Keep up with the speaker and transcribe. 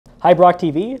Hi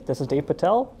Brocktv, this is Dave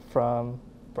Patel from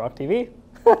Brocktv.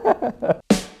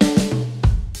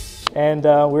 And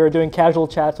we're doing casual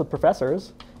chats with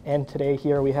professors. And today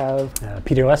here we have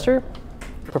Peter Lester.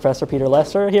 Professor Peter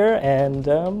Lester here, and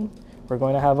we're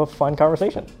going to have a fun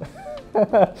conversation.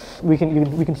 we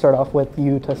can start off with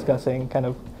you discussing kind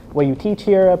of what you teach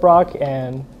here at Brock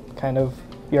and kind of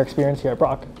your experience here at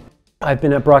Brock. I've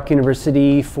been at Brock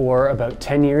University for about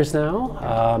 10 years now.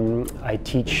 I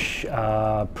teach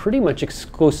pretty much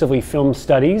exclusively film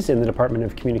studies in the Department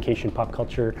of Communication, Pop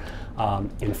Culture,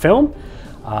 and Film.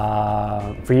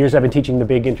 For years I've been teaching the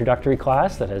big introductory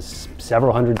class that has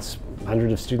several hundred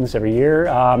of students every year,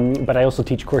 but I also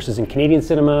teach courses in Canadian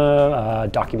cinema,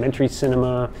 documentary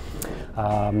cinema,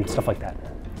 stuff like that.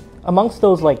 Amongst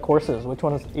those courses, which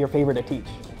one is your favorite to teach?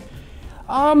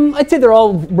 I'd say they're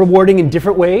all rewarding in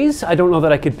different ways. I don't know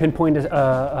that I could pinpoint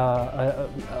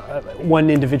one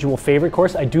individual favorite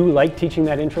course. I do like teaching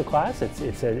that intro class.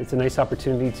 It's a nice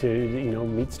opportunity to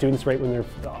meet students right when they're,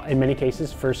 in many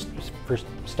cases, first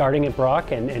starting at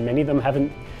Brock, and many of them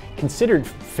haven't considered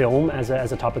film as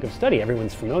a topic of study.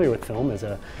 Everyone's familiar with film as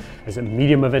a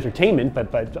medium of entertainment, but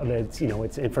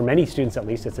it's for many students at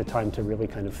least, it's a time to really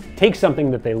kind of take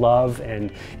something that they love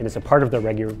and it's a part of their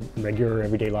regular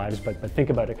everyday lives, but think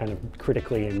about it kind of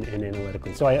critically and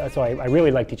analytically. So I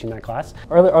really like teaching that class.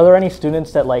 Are there any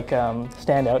students that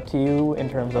stand out to you in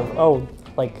terms of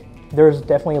there's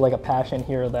definitely a passion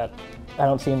here that I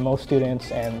don't see in most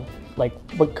students, and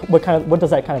what does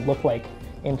that kind of look like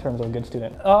in terms of a good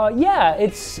student?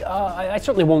 I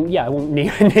certainly won't. Yeah, I won't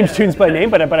name students by name,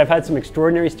 but I've had some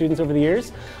extraordinary students over the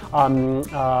years.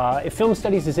 Film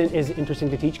studies is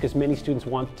interesting to teach because many students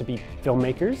want to be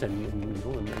filmmakers,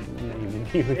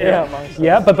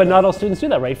 but not all students do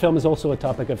that, right? Film is also a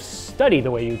topic of study,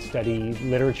 the way you'd study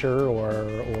literature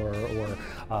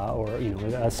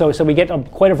so we get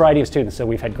quite a variety of students. So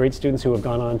we've had great students who have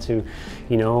gone on to,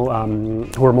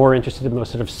 who are more interested in those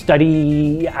sort of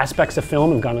study aspects of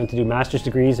film and gone on to do master's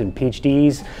degrees and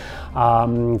PhDs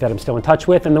that I'm still in touch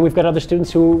with. And then we've got other students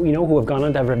who have gone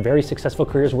on to have very successful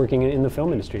careers working in the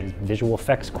film industry as visual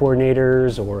effects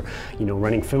coordinators or,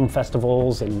 running film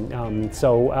festivals. And that's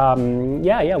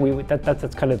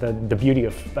kind of the beauty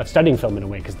of studying film in a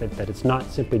way, because that it's not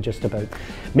simply just about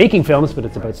making films, but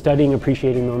it's about studying,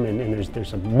 appreciating them, and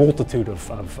there's a multitude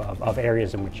of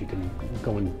areas in which you can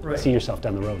go and see yourself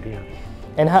down the road. Yeah.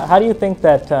 And how do you think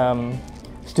that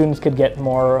students could get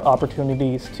more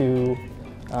opportunities to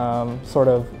sort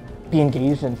of be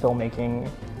engaged in filmmaking?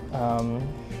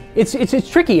 It's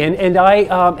tricky, and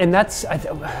that's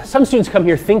some students come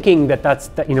here thinking they're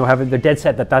dead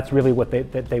set that that's really what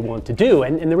they want to do,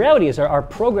 and the reality is our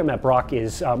program at Brock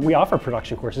is we offer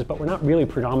production courses, but we're not really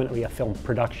predominantly a film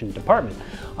production department.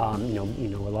 A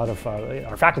lot of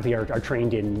our faculty are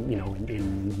trained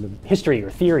in history or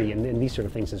theory and these sort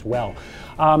of things as well.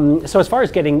 So as far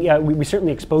as getting, we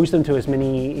certainly expose them to as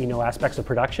many aspects of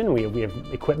production. We have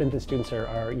equipment that students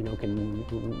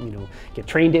can get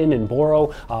trained in and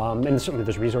borrow. And certainly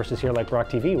there's resources here like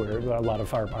Brocktv where a lot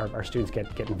of our students get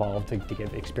involved to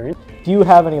get experience. Do you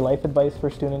have any life advice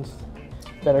for students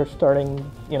that are starting,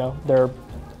 their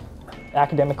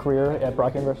academic career at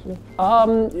Brock University?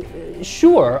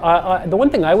 Sure. The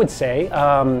one thing I would say,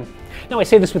 now I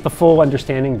say this with the full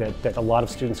understanding that a lot of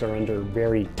students are under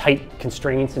very tight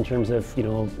constraints in terms of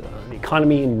the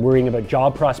economy and worrying about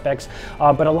job prospects,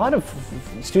 but a lot of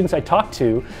students I talk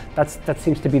to, that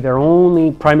seems to be their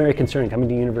only primary concern, coming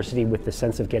to university with the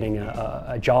sense of getting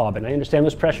a job. And I understand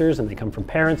those pressures, and they come from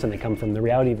parents and they come from the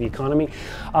reality of the economy,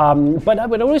 but I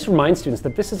would always remind students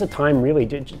that this is a time really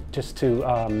just to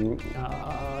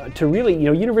really,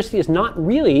 university is not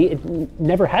really, it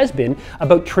never has been,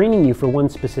 about training you for one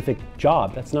specific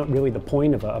job. That's not really the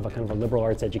point of a kind of a liberal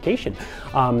arts education.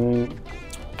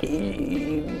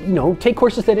 Take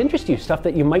courses that interest you, stuff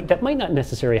that might not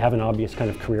necessarily have an obvious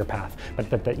kind of career path, but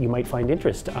that you might find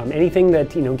interest. Anything that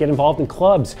get involved in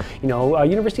clubs.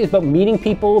 University is about meeting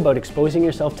people, about exposing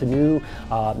yourself to new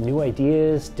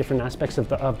ideas, different aspects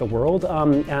of the world.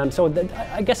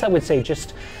 I guess I would say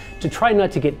just to try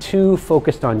not to get too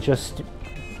focused on just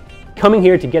coming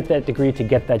here to get that degree, to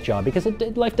get that job, because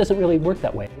life doesn't really work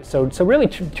that way. So really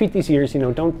treat these years,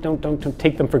 don't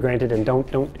take them for granted, and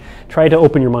don't try to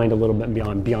open your mind a little bit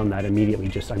beyond that immediately.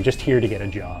 I'm just here to get a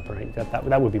job, right?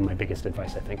 That would be my biggest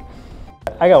advice, I think.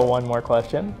 I got one more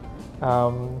question.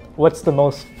 What's the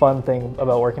most fun thing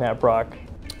about working at Brock?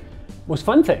 Most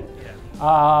fun thing?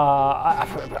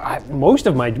 Most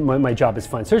of my job is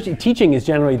fun. Certainly, teaching is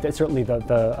certainly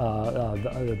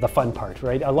the fun part,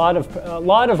 right? A lot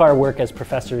of our work as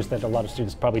professors that a lot of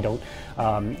students probably don't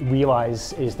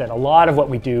realize is that a lot of what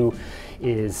we do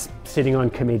is sitting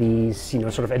on committees,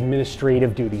 sort of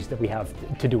administrative duties that we have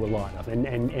to do a lot of,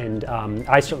 and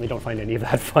I certainly don't find any of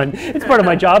that fun. It's part of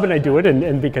my job, and I do it,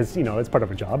 and because it's part of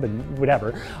a job and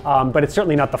whatever. But it's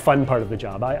certainly not the fun part of the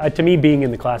job. To me, being in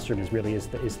the classroom is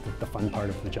the fun part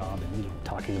of the job, and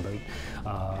talking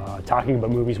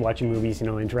about movies, watching movies,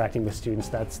 interacting with students.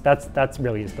 That's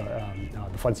really is the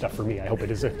fun stuff for me. I hope it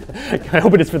is. I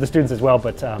hope it is for the students as well.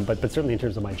 But certainly in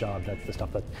terms of my job, that's the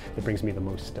stuff that brings me the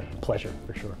most pleasure,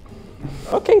 for sure.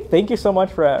 Okay, thank you so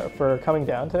much for coming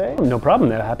down today. No problem.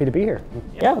 Happy to be here.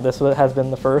 Yeah, this has been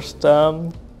the first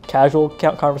casual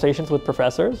conversations with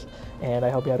professors, and I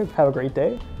hope you have a great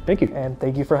day. Thank you. And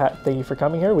thank you for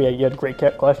coming here. You had great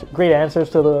answers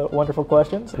to the wonderful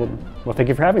questions. Well, thank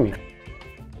you for having me.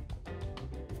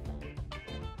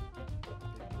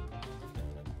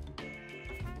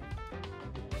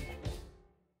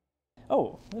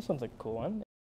 Oh, this one's a cool one.